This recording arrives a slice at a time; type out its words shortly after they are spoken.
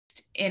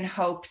in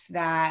hopes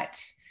that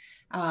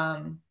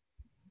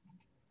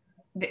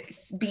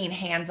being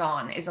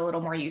hands-on is a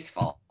little more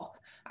useful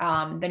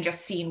than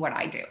just seeing what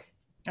I do.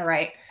 All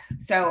right.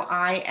 So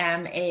I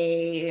am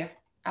a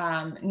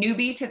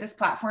newbie to this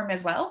platform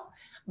as well,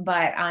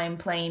 but I'm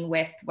playing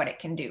with what it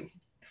can do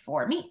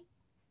for me.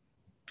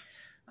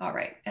 All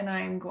right. And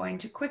I'm going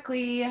to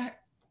quickly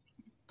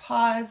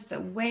pause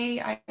the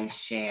way I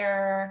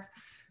share.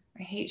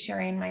 I hate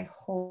sharing my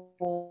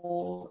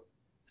whole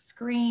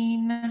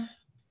screen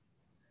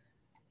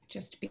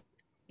just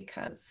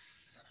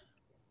because.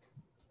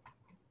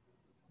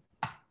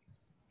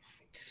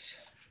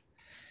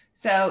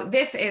 So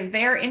this is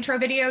their intro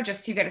video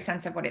just to get a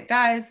sense of what it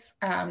does.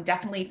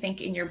 Definitely think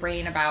in your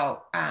brain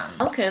about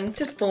welcome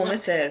to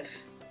Formative.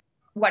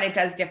 What it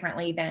does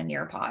differently than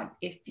Nearpod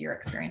if you're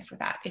experienced with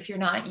that. If you're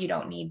not, you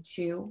don't need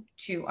to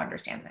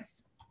understand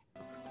this.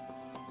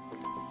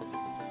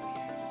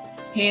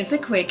 Here's a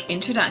quick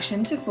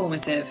introduction to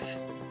Formative.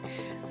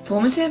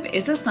 Formative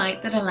is a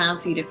site that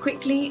allows you to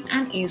quickly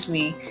and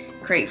easily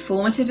create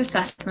formative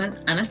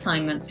assessments and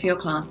assignments for your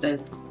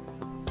classes.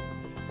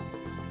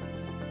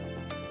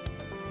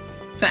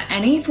 For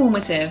any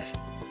formative,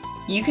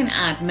 you can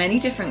add many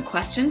different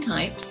question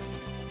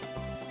types,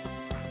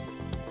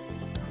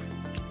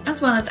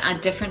 as well as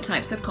add different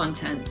types of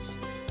content.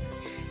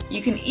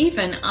 You can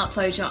even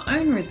upload your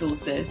own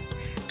resources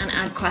and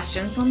add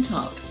questions on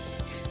top,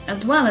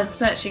 as well as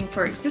searching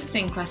for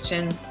existing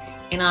questions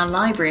in our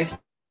library of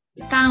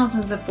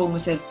thousands of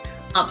formatives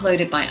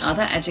uploaded by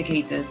other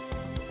educators.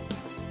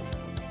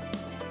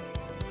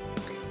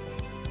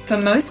 For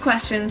most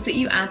questions that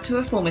you add to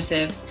a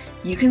formative,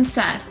 you can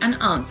set an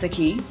answer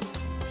key,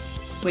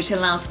 which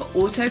allows for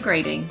auto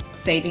grading,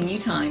 saving you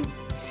time.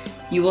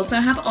 You also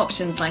have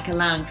options like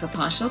allowing for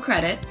partial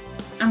credit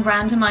and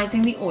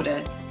randomizing the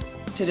order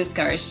to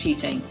discourage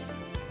cheating.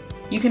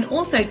 You can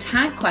also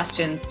tag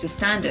questions to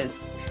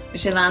standards,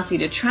 which allows you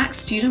to track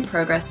student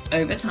progress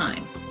over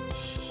time.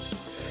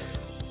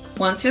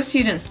 Once your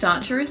students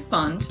start to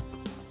respond,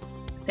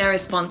 their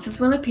responses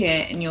will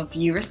appear in your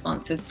View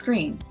Responses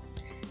screen.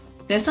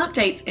 This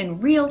updates in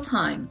real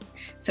time,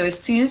 so as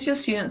soon as your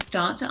students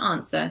start to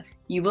answer,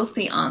 you will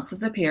see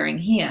answers appearing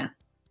here.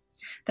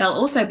 They'll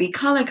also be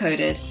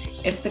color-coded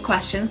if the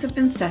questions have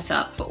been set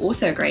up for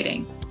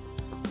auto-grading.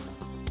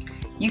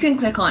 You can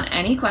click on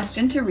any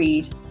question to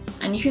read,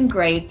 and you can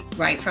grade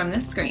right from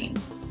this screen.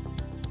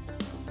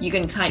 You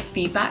can type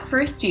feedback for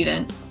a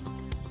student,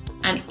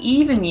 and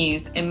even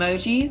use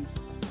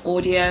emojis,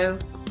 audio,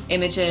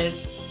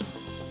 images,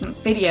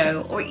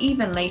 video, or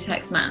even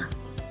LaTeX math.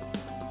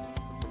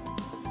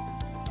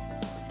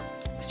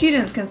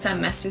 Students can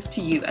send messages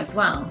to you as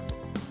well.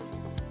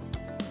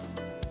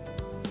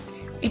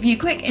 If you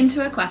click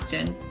into a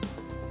question,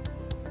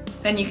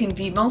 then you can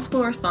view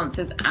multiple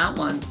responses at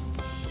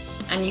once,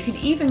 and you can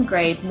even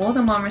grade more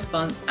than one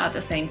response at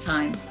the same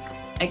time,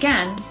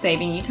 again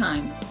saving you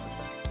time,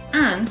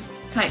 and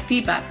type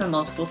feedback from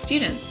multiple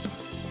students.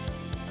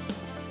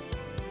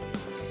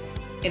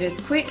 It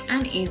is quick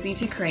and easy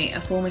to create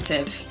a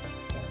formative.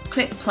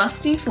 Click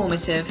plus do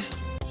formative,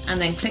 and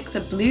then click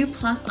the blue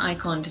plus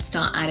icon to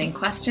start adding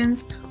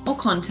questions or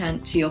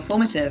content to your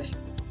formative.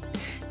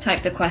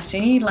 Type the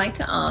question you'd like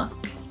to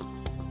ask,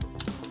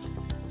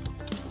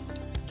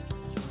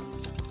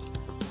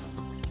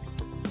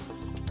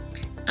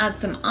 add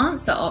some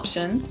answer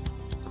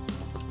options,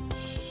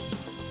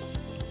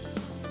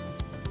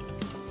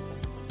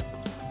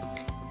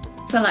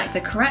 select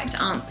the correct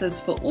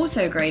answers for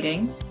auto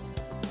grading,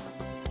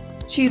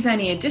 choose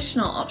any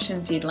additional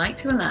options you'd like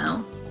to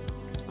allow,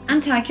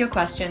 and tag your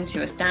question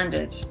to a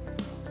standard.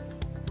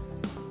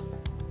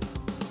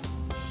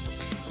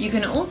 You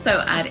can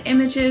also add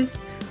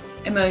images,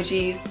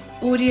 emojis,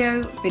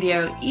 audio,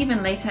 video,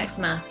 even LaTeX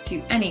math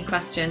to any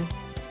question.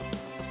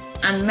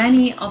 And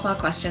many of our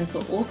questions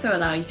will also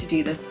allow you to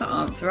do this for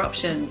answer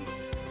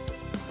options.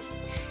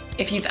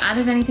 If you've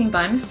added anything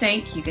by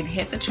mistake, you can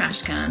hit the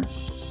trash can.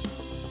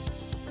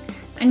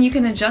 And you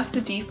can adjust the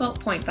default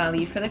point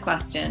value for the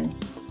question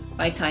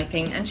by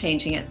typing and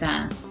changing it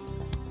there.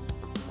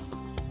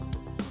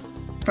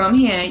 From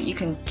here, you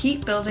can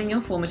keep building your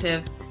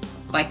formative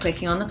by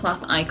clicking on the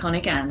plus icon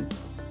again.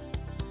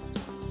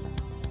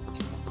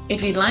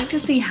 If you'd like to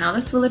see how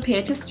this will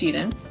appear to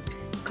students,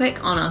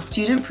 click on our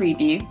student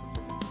preview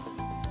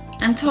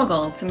and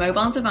toggle to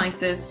mobile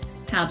devices,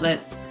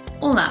 tablets,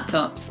 or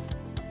laptops.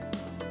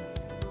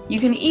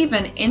 You can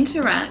even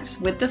interact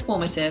with the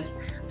formative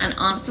and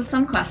answer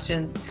some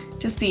questions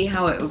to see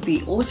how it would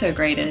be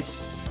auto-graded.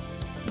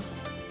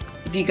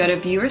 If you go to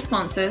View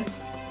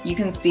Responses, you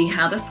can see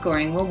how the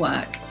scoring will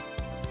work.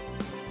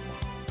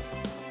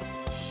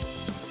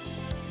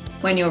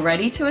 When you're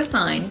ready to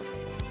assign,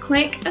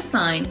 click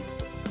Assign,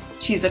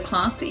 choose a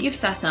class that you've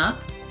set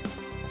up,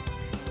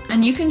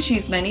 and you can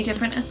choose many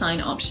different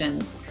assign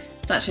options,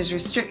 such as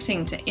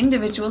restricting to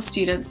individual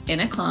students in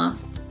a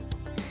class,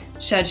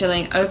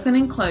 scheduling open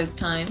and close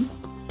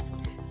times,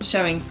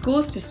 showing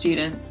scores to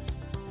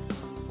students,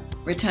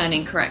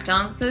 returning correct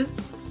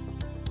answers,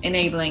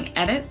 enabling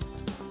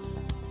edits,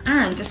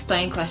 and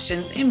displaying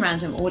questions in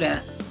random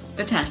order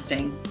for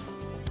testing.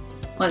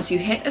 Once you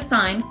hit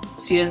Assign,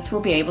 students will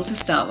be able to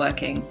start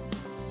working.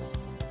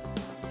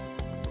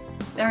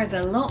 There is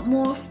a lot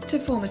more to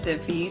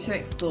Formative for you to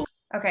explore.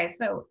 Okay,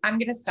 so I'm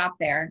going to stop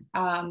there,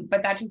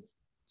 but that just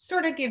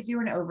sort of gives you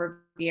an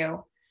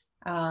overview.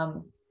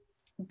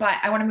 But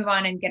I want to move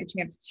on and get a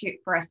chance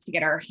for us to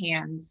get our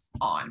hands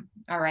on.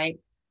 All right.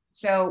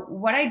 So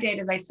what I did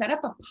is I set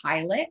up a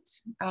pilot.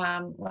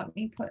 Let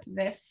me put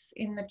this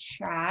in the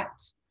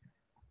chat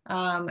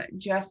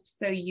just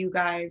so you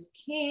guys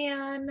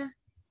can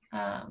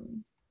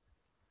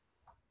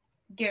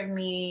give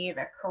me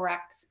the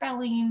correct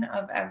spelling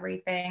of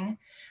everything.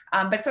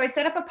 But so I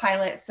set up a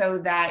pilot so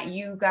that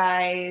you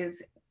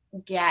guys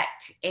get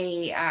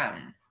a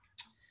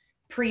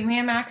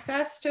premium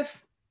access to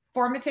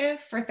Formative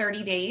for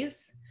 30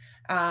 days.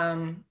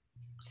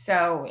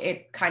 So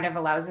it kind of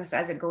allows us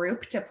as a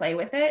group to play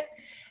with it.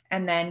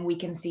 And then we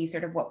can see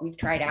sort of what we've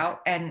tried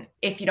out. And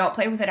if you don't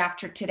play with it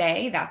after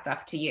today, that's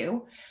up to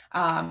you.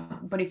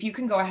 But if you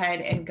can go ahead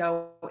and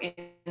go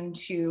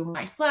into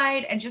my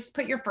slide and just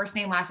put your first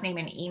name, last name,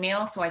 and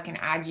email so I can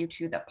add you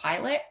to the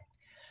pilot.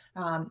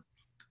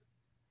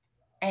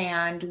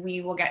 And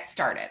we will get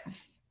started.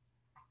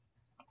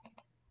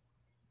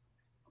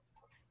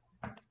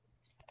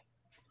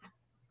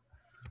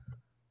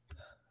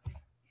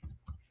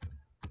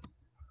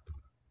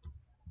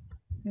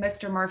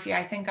 Mr. Murphy,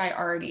 I think I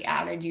already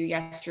added you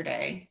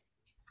yesterday.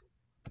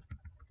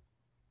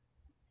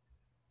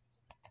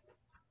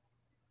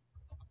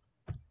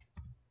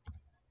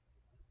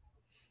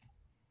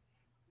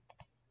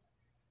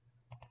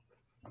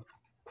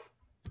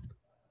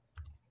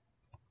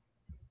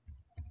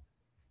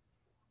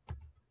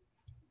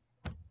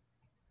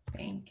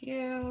 Thank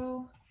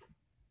you.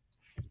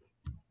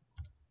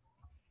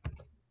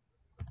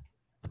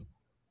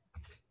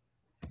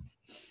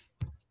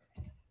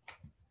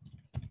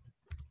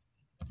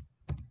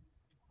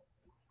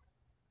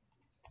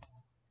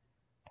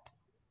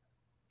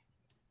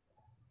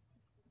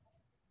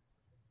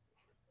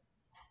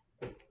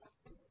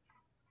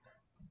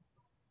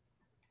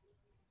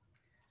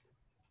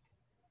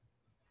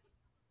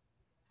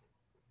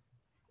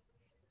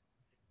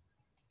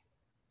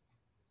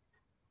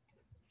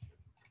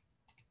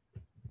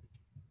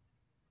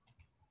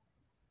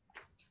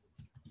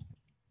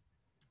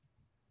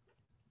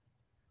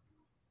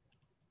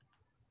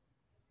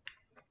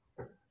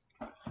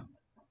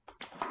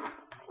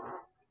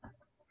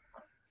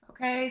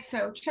 Okay,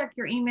 so check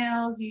your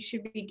emails. You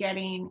should be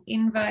getting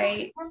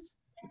invites.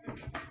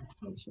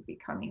 They should be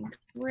coming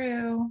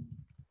through.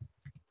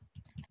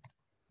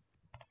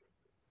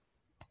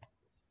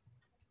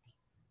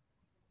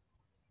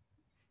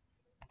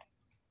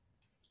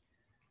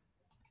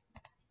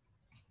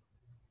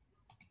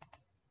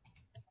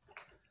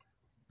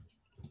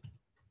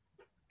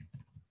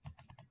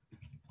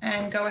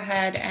 And go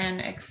ahead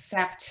and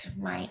accept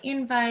my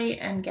invite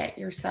and get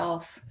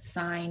yourself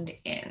signed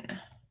in.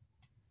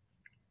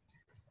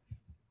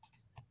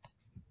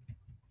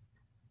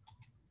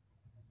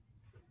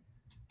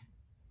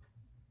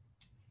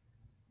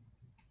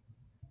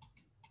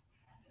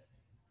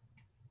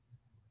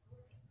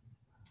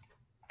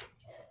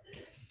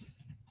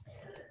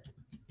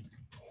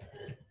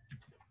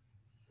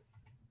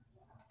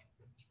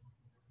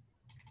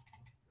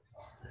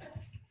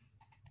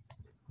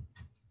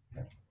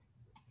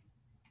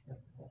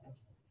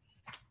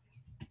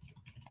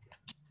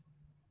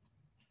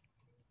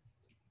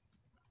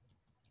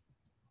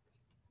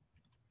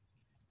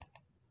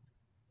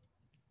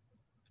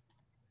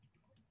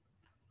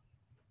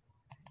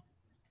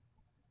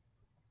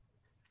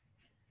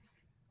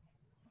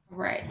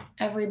 Right,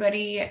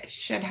 everybody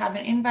should have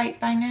an invite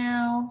by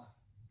now.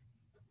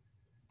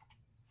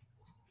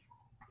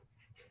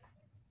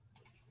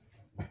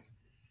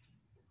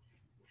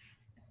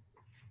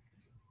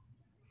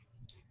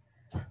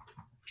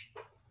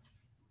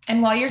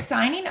 And while you're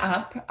signing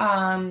up,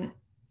 I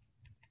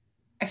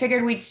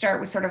figured we'd start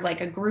with sort of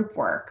like a group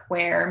work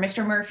where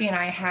Mr. Murphy and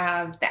I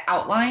have the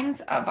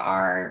outlines of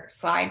our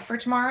slide for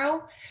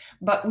tomorrow,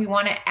 but we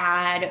want to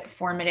add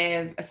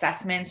formative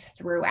assessments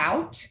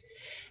throughout.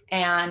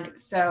 And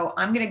so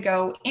I'm going to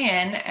go in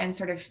and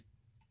sort of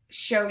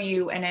show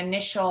you an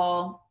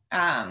initial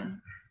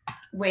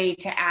way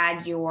to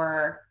add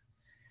your,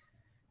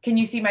 can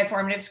you see my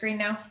formative screen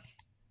now?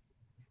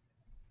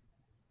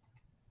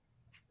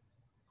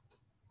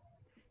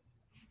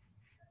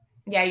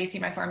 Yeah, you see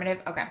my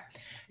formative? Okay.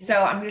 So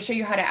I'm going to show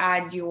you how to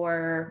add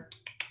your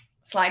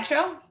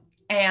slideshow.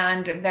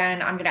 And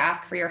then I'm going to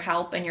ask for your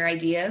help and your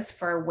ideas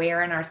for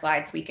where in our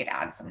slides we could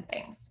add some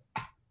things.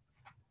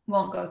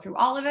 Won't go through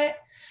all of it,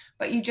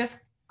 but you just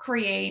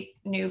create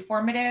new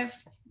formative,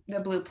 the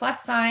blue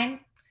plus sign,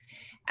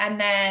 and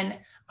then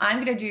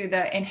I'm going to do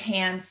the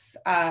enhance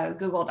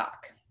Google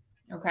Doc.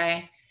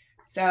 Okay.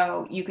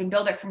 So you can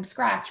build it from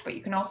scratch, but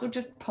you can also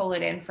just pull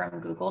it in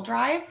from Google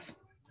Drive,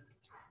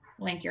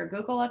 link your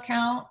Google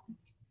account,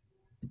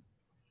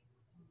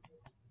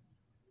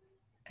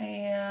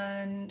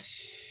 and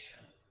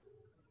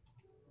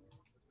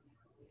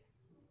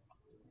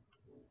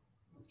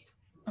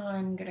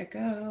I'm gonna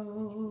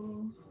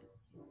go.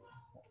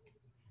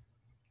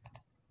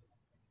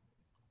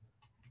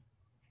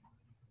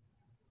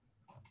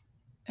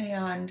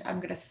 And I'm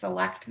gonna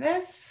select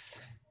this.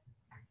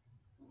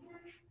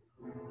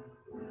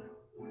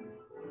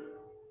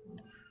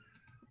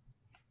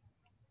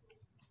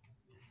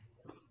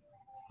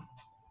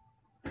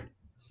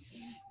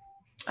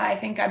 I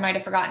think I might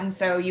have forgotten.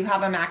 So you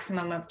have a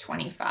maximum of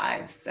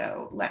 25.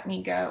 So let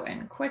me go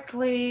and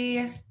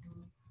quickly.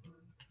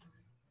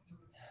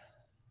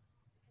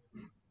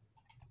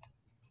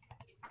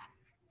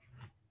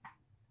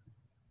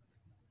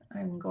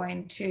 I'm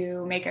going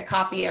to make a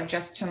copy of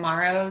just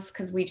tomorrow's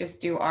because we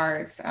just do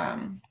ours.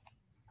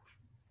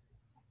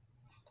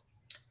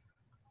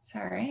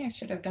 Sorry, I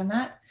should have done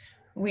that.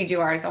 We do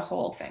ours a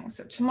whole thing.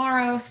 So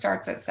tomorrow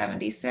starts at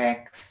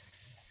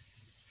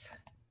 76.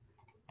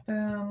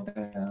 Boom,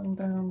 boom,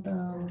 boom,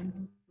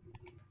 boom.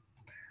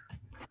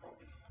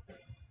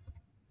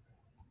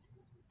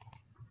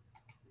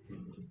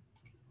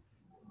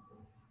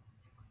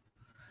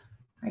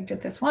 I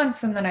did this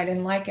once and then I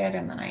didn't like it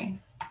and then I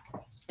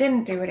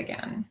didn't do it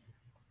again.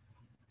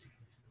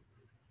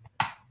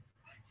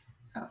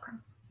 Okay.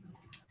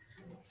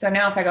 So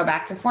now if I go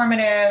back to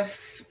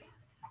formative,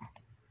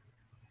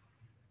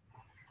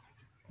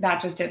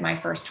 that just did my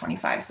first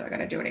 25, so I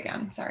gotta do it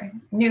again, sorry.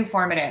 New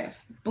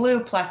formative,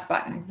 blue plus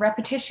button,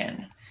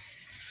 repetition.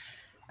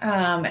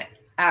 All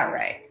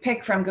right,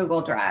 pick from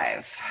Google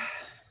Drive.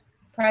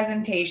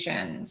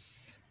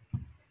 Presentations.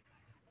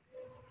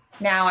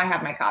 Now I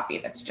have my copy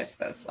that's just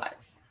those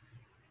slides.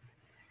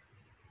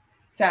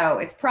 So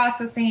it's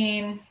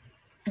processing,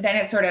 then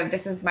it's sort of,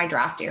 this is my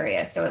draft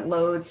area, so it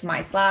loads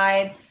my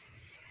slides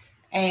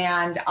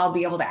and I'll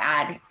be able to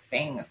add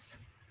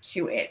things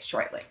to it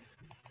shortly.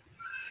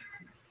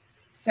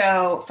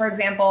 So for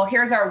example,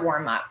 here's our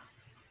warm up.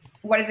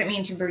 What does it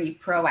mean to be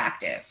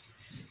proactive?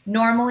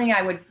 Normally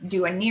I would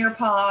do a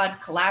Nearpod,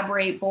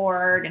 collaborate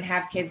board and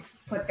have kids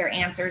put their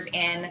answers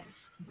in,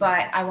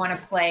 but I want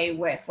to play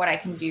with what I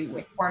can do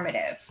with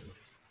formative.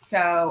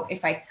 So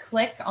if I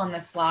click on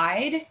the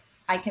slide,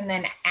 I can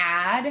then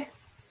add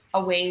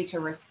a way to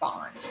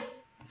respond.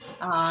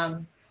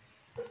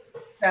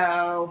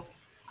 So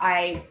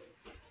I'm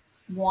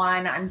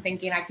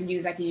thinking I could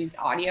use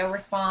audio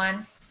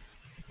response.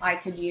 I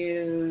could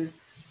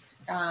use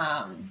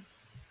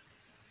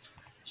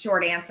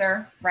short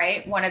answer,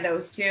 right? One of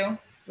those two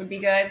would be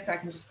good. So I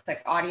can just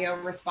click audio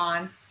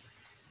response.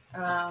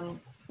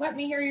 Let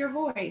me hear your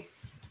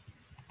voice.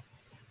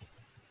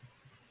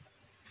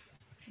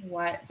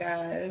 What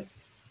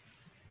does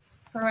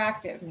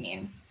proactive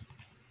mean?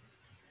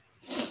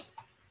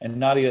 And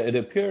Nadia, it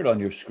appeared on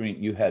your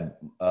screen you had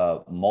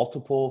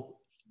multiple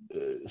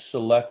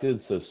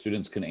selected, so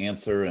students can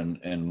answer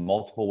in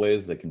multiple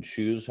ways. They can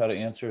choose how to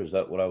answer. Is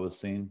that what I was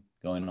seeing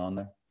going on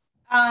there?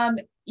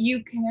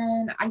 You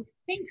can, I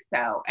think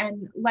so.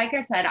 And like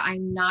I said,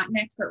 I'm not an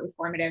expert with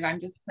formative.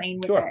 I'm just playing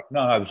with it. No,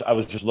 I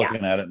was just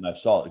looking at it and I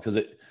saw it because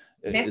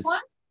this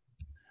one?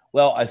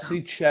 Well, I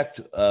see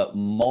checked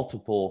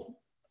multiple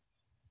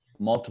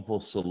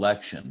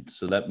selection.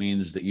 So that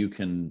means that you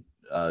can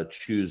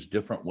choose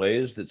different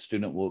ways that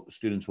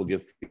students will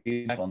give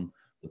feedback on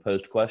the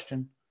posed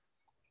question.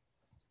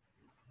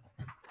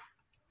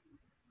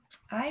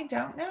 I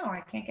don't know. I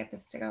can't get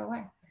this to go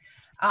away.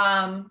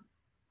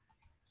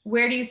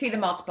 Where do you see the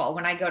multiple?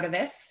 When I go to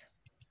this?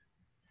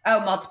 Oh,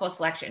 multiple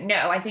selection.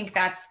 No, I think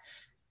that's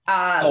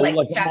like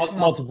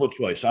multiple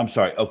choice. I'm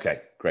sorry.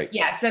 Okay, great.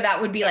 Yeah, so that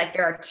would be like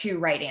there are two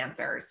right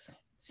answers.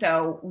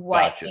 So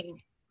what Gotcha. in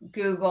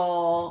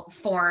Google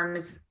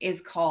Forms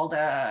is called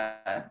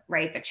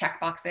right, the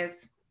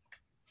checkboxes.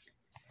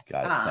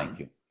 Got it. Thank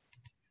you.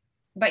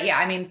 But yeah,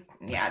 I mean,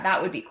 yeah,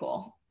 that would be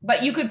cool.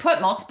 But you could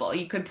put multiple.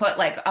 You could put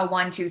like a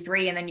 1, 2,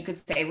 3, and then you could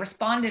say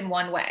respond in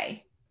one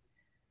way.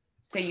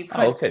 So you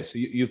could. Okay, so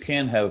you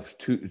can have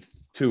two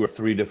or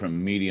three different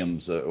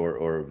mediums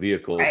or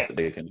vehicles that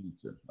they can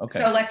answer. Okay.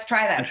 So let's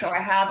try that. So I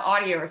have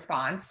audio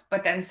response,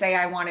 but then say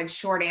I wanted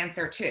short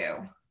answer too.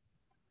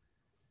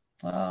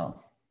 Oh.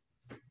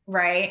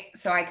 Right.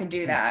 So I could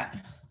do that.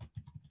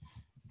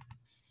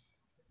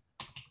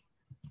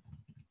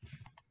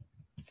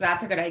 So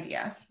that's a good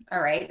idea.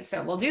 All right.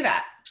 So we'll do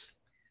that.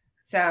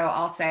 So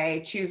I'll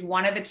say choose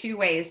one of the two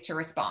ways to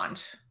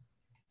respond.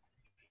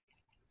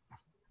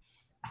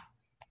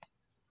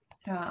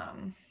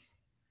 And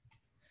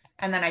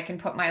then I can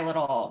put my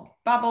little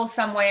bubble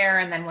somewhere.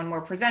 And then when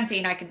we're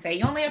presenting, I can say,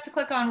 you only have to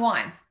click on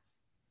one.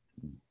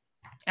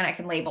 And I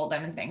can label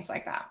them and things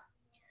like that.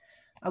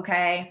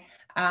 Okay.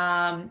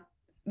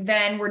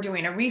 Then we're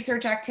doing a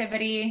research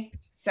activity.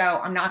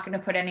 So I'm not going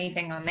to put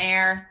anything on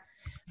there.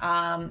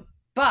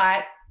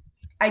 But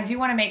I do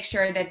want to make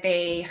sure that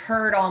they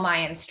heard all my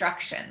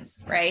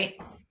instructions, right?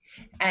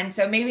 And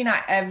so maybe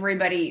not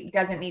everybody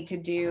doesn't need to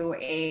do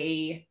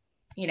a,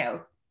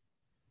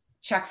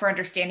 check for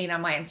understanding on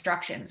my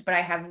instructions, but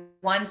I have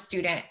one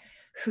student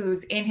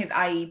who's in his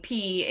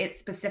IEP, it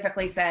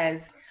specifically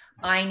says,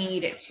 I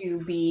need to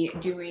be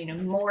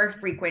doing more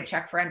frequent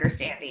check for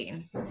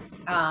understanding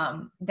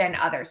than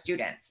other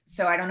students.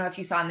 So I don't know if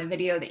you saw in the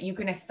video that you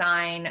can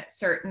assign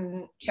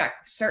certain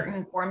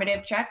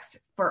formative checks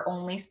for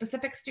only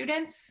specific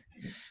students.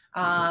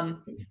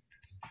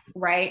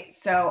 Right.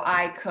 So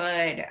I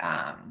could,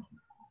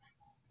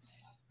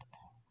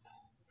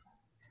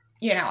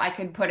 I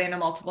could put in a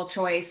multiple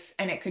choice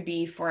and it could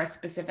be for a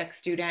specific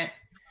student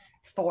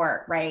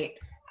for, right.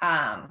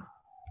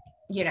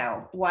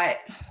 What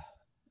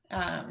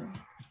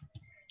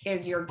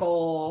is your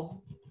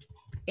goal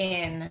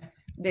in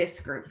this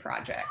group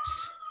project?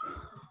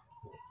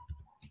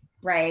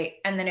 Right.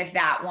 And then if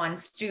that one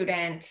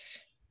student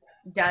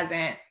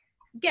doesn't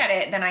get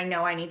it, then I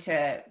know I need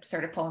to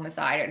sort of pull him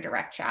aside or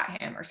direct chat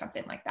him or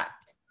something like that.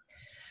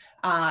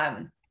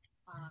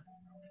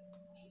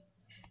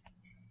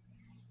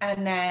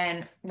 And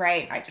then,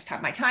 right, I just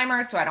have my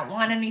timer, so I don't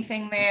want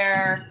anything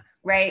there,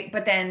 right?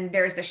 But then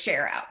there's the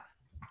share out,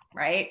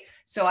 right?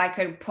 So I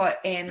could put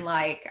in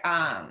like,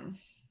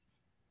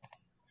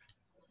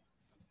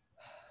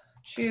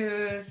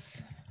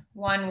 choose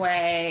one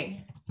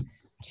way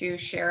to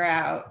share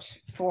out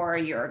for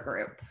your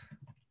group.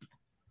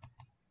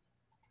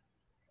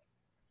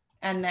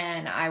 And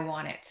then I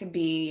want it to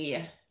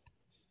be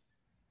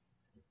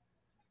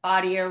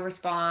audio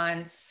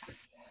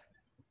response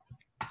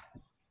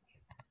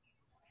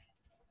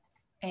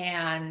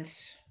and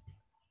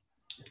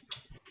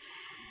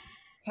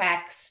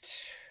text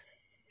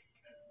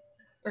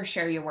or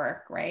share your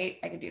work, right?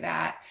 I could do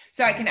that.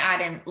 So I can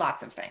add in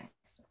lots of things.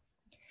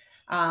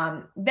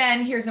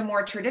 Then here's a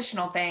more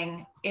traditional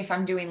thing. If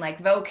I'm doing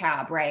like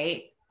vocab,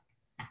 right?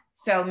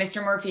 So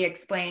Mr. Murphy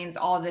explains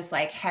all this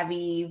like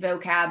heavy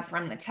vocab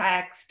from the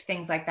text,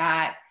 things like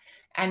that.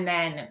 And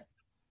then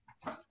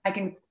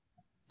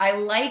I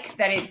like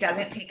that it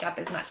doesn't take up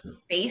as much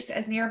space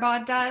as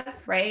Nearpod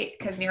does, right?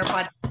 Because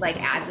Nearpod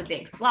like adds a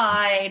big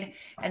slide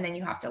and then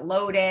you have to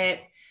load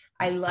it.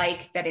 I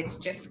like that it's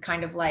just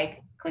kind of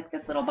like, click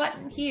this little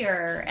button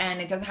here and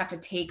it doesn't have to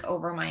take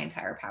over my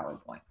entire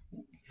PowerPoint.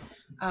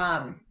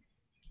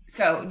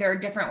 So there are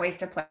different ways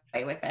to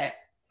play with it.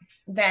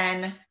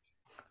 Then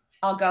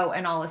I'll go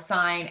and I'll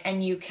assign,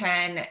 and you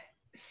can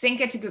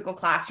sync it to Google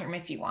Classroom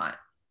if you want,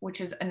 which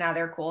is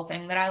another cool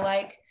thing that I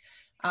like.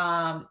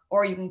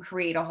 Or you can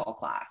create a whole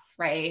class,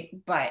 right?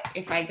 But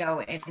if I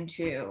go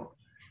into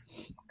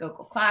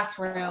Google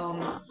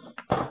Classroom,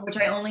 which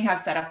I only have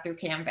set up through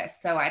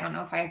Canvas, so I don't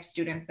know if I have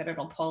students that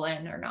it'll pull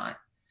in or not.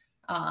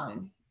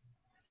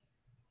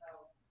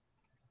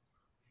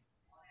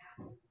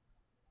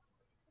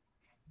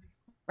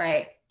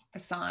 Right,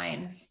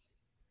 assign,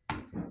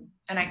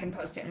 and I can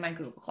post it in my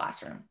Google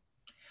Classroom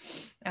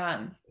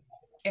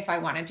if I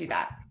want to do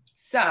that.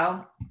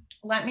 So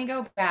let me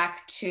go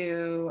back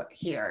to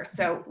here.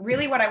 So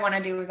really what I want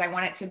to do is I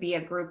want it to be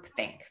a group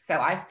think. So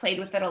I've played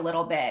with it a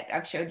little bit.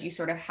 I've showed you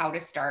sort of how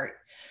to start.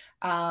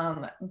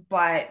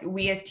 But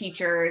we as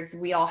teachers,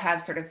 we all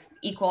have sort of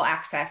equal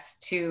access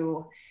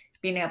to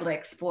being able to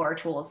explore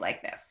tools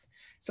like this.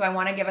 So I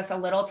want to give us a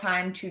little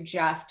time to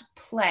just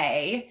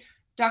play.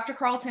 Dr.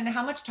 Carlton,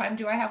 how much time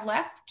do I have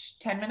left?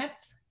 10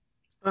 minutes?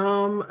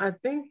 I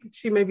think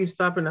she may be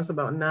stopping us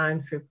about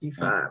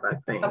 9:55, I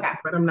think, okay.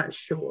 But I'm not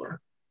sure.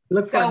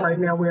 Looks like right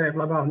now we're at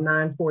about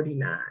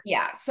 9:49.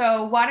 Yeah,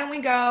 so why don't we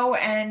go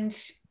and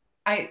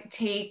I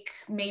take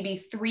maybe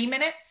 3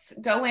 minutes,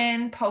 go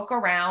in, poke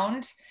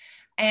around,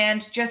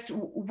 and just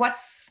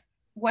what's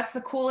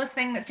the coolest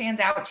thing that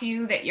stands out to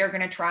you that you're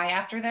going to try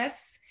after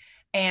this?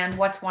 And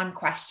what's one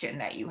question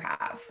that you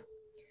have?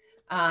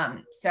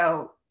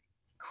 So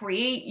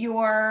create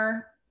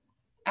your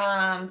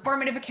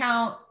formative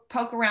account,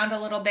 poke around a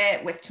little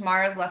bit with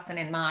tomorrow's lesson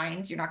in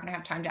mind. You're not going to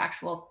have time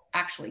to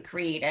actually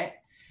create it.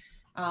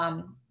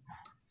 And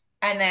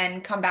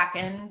then come back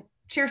and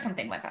share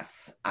something with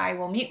us. I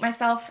will mute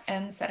myself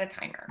and set a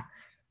timer.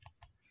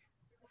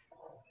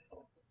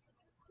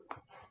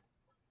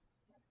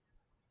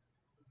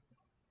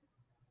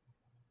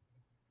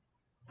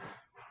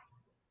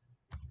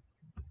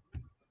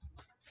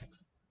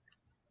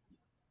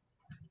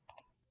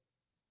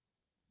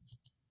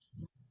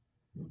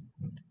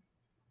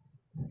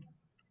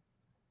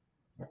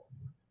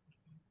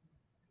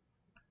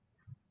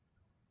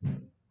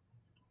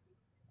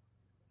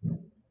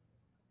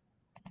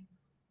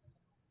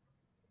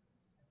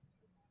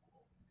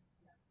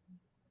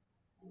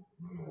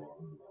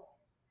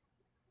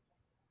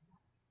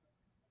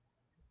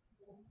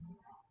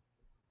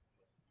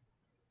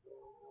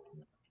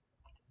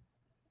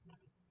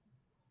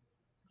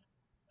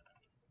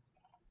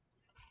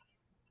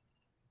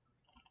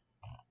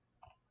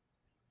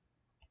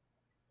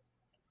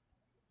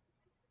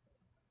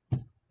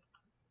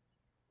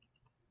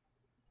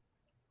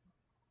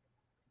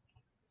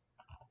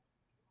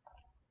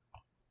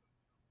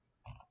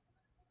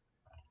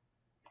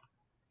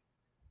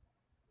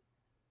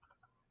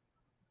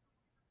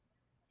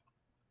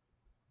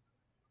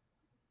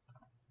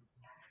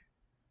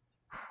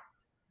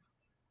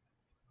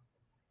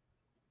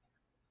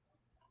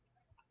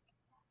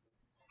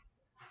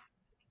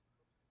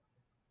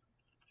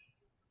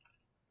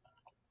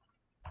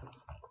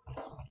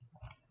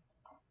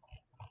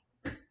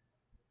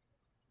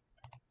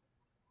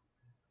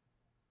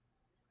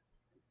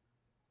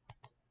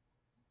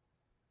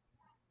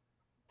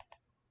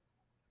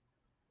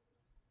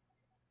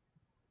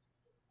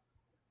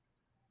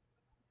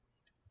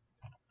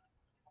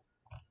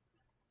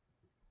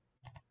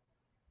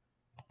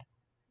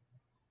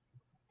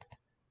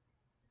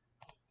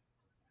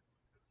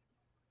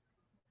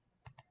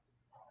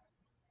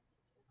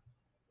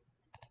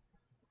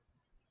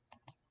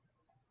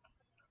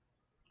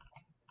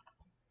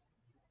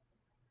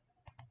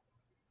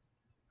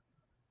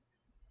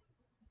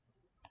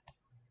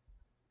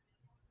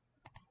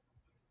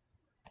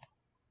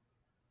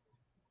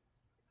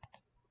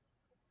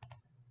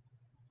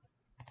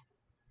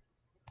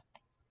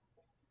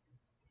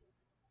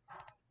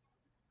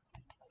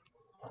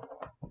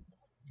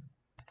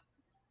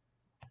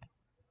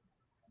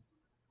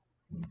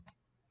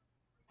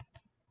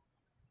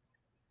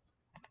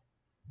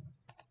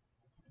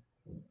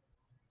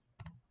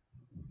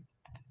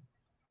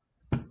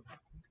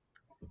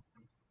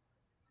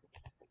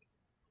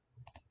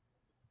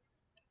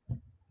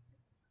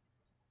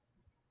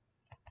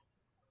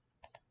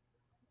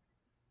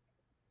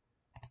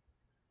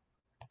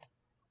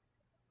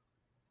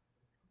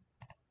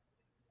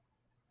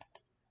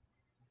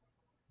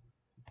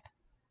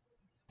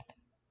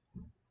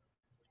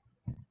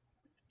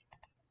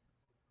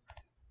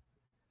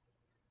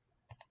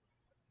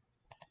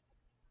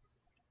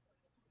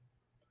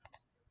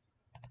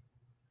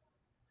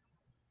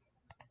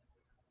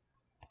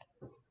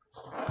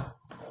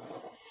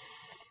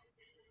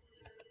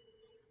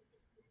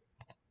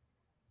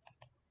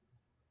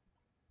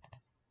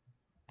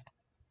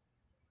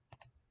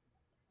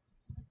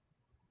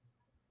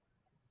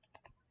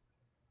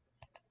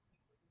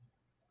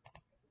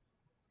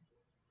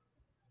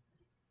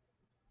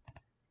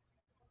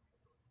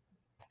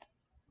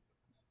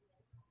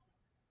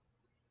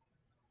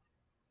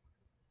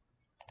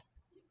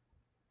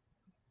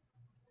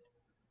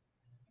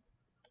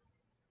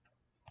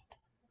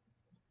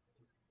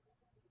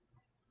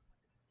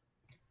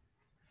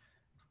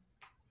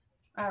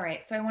 All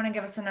right, so I want to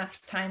give us enough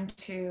time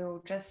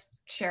to just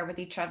share with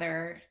each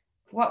other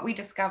what we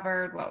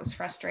discovered, what was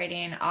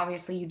frustrating.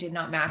 Obviously, you did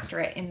not master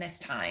it in this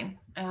time.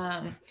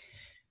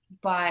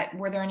 But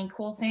were there any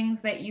cool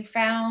things that you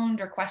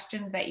found or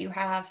questions that you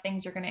have,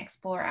 things you're going to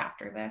explore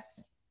after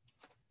this?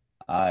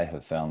 I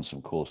have found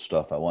some cool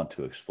stuff I want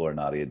to explore.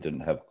 Nadia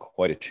didn't have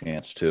quite a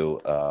chance to,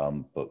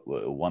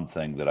 but one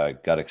thing that I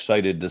got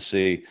excited to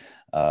see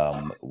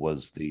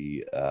was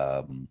the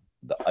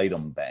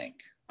item bank,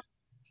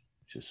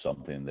 which is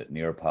something that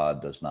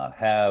Nearpod does not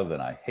have.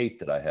 And I hate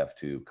that I have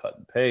to cut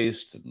and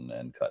paste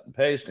and cut and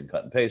paste and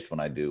cut and paste when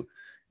I do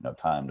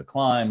timed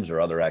climbs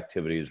or other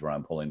activities where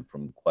I'm pulling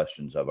from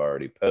questions I've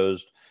already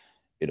posed.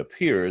 It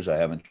appears, I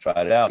haven't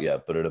tried it out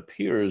yet, but it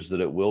appears that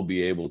it will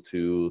be able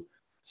to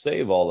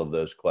save all of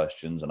those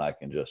questions and I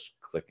can just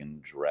click and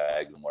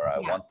drag them where I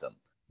want them,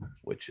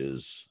 which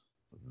is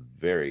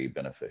very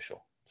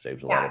beneficial.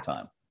 Saves a lot of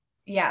time.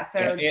 Yeah. So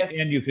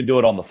and you can do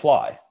it on the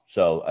fly.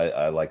 So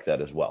I like that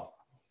as well.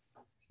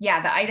 Yeah,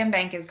 the item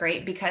bank is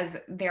great because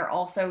they're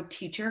also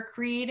teacher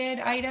created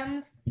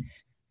items.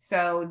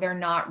 So they're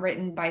not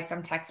written by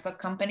some textbook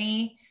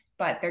company,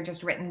 but they're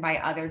just written by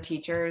other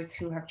teachers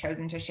who have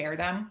chosen to share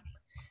them.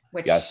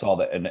 Which I saw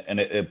that, and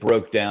it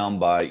broke down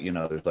by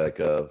there's like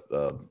a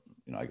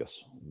I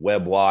guess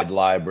web wide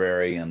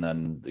library and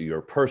then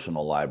your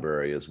personal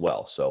library as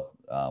well. So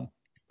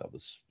that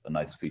was a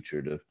nice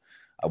feature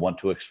I want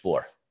to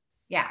explore.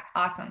 Yeah,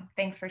 awesome.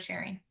 Thanks for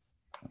sharing.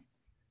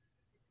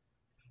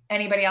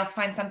 Anybody else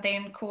find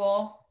something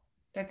cool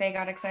that they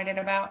got excited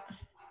about?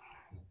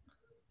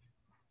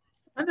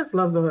 I just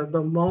love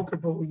the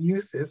multiple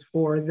uses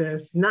for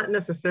this, not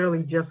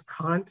necessarily just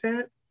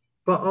content,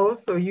 but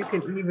also you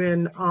can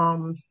even,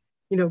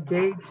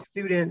 gauge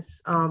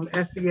students'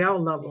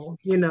 SEL level,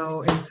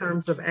 in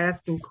terms of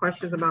asking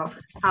questions about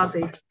how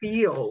they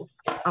feel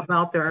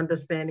about their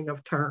understanding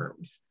of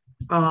terms,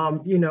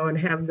 and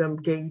have them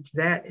gauge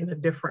that in a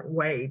different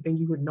way than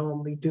you would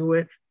normally do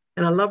it.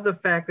 And I love the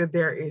fact that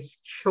there is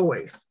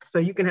choice. So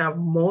you can have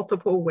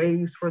multiple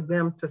ways for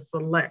them to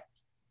select.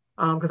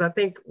 Because I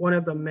think one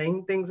of the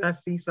main things I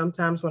see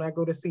sometimes when I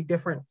go to see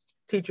different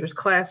teachers'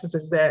 classes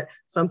is that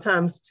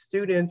sometimes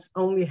students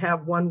only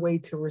have one way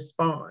to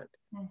respond.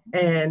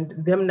 And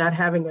them not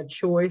having a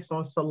choice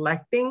on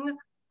selecting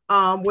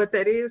what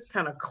that is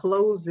kind of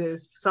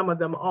closes some of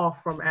them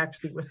off from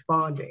actually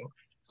responding.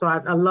 So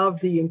I love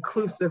the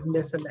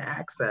inclusiveness and the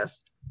access,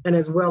 and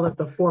as well as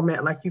the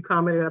format, like you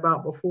commented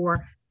about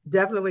before,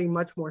 definitely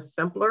much more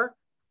simpler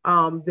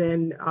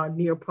than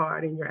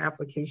Nearpod in your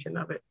application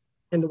of it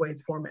and the way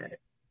it's formatted.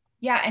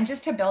 Yeah, and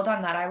just to build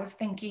on that, I was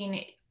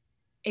thinking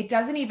it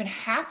doesn't even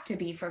have to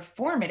be for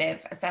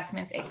formative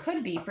assessments. It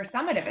could be for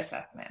summative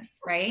assessments,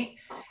 right?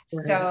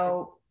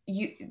 So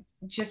you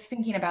just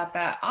thinking about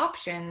the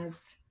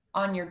options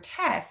on your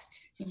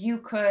test, you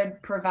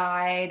could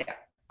provide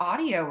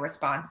audio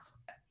response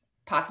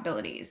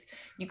possibilities.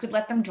 You could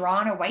let them draw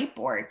on a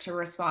whiteboard to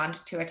respond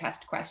to a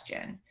test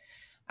question.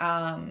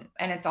 And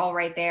it's all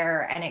right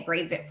there and it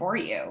grades it for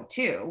you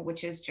too,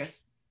 which is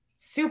just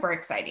super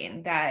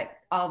exciting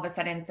that all of a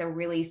sudden it's a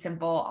really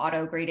simple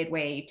auto graded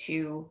way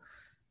to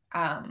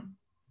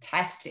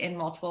test in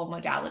multiple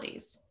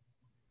modalities.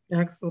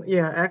 Excellent.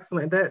 Yeah,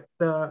 excellent. That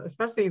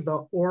especially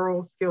the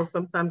oral skill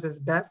sometimes is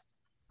best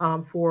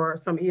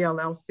for some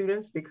ELL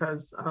students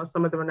because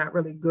some of them are not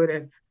really good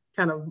at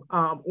kind of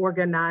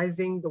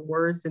organizing the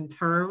words and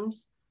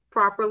terms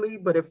properly.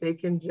 But if they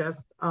can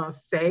just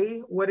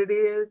say what it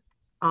is,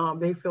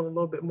 they feel a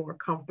little bit more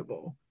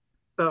comfortable.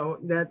 So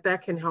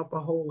that can help a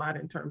whole lot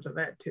in terms of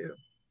that too.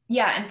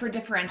 Yeah, and for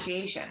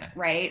differentiation,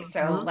 right?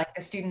 So like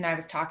the student I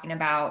was talking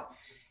about,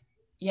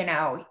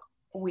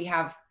 we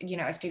have,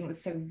 a student with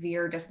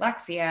severe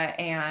dyslexia,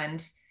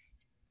 and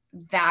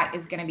that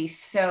is going to be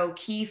so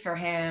key for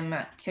him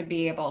to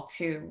be able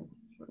to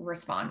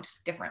respond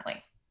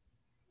differently.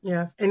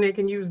 Yes, and they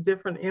can use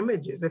different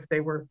images if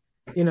they were,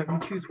 you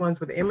choose ones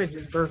with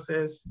images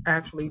versus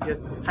actually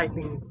just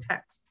typing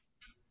text.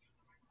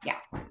 Yeah.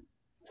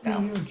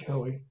 So,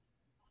 Kelly.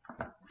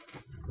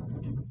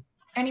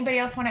 Anybody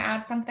else want to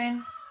add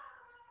something?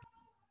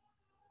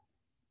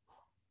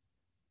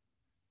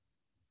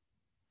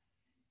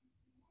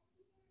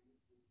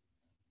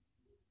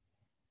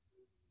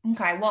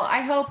 Okay, well,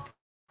 I hope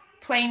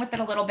playing with it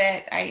a little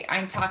bit,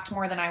 I talked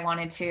more than I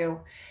wanted to.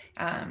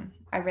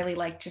 I really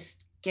like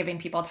just giving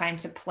people time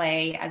to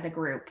play as a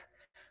group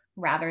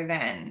rather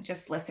than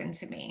just listen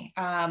to me.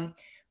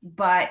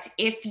 But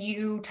if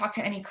you talk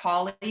to any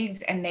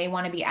colleagues and they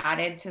want to be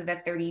added to the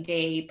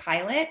 30-day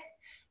pilot,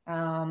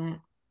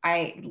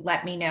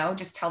 let me know.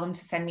 Just tell them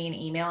to send me an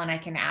email and I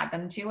can add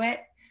them to it.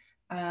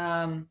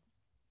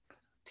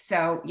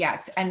 So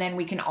yes, and then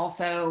we can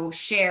also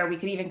share, we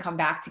could even come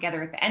back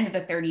together at the end of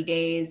the 30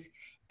 days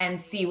and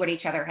see what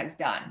each other has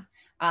done.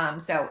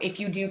 So if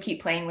you do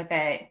keep playing with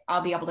it,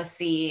 I'll be able to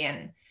see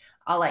and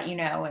I'll let you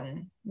know,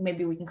 and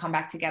maybe we can come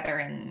back together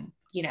and,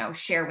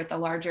 share with the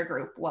larger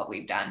group what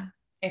we've done.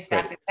 If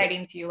that's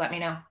exciting to you, let me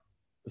know.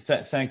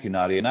 Thank you,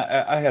 Nadia. And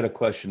I had a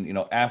question,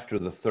 after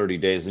the 30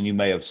 days, and you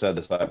may have said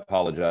this, I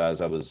apologize.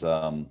 I was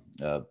on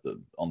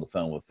the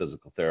phone with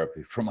physical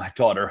therapy for my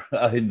daughter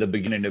in the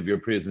beginning of your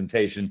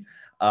presentation.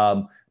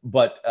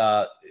 But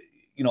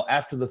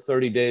after the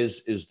 30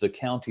 days, is the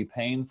county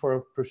paying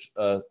for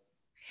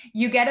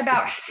you get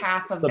about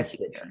half of the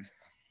subscription?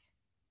 features.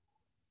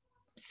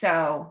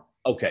 So.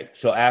 Okay.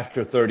 So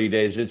after 30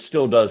 days, it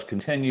still does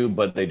continue,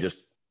 but they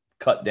just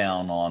cut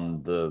down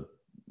on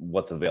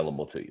what's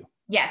available to you.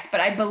 Yes,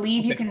 but I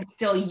believe you can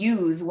still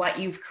use what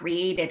you've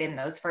created in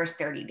those first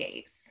 30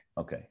 days.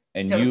 Okay.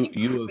 And so you if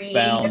you have create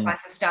found a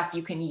bunch of stuff,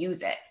 you can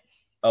use it.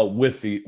 with the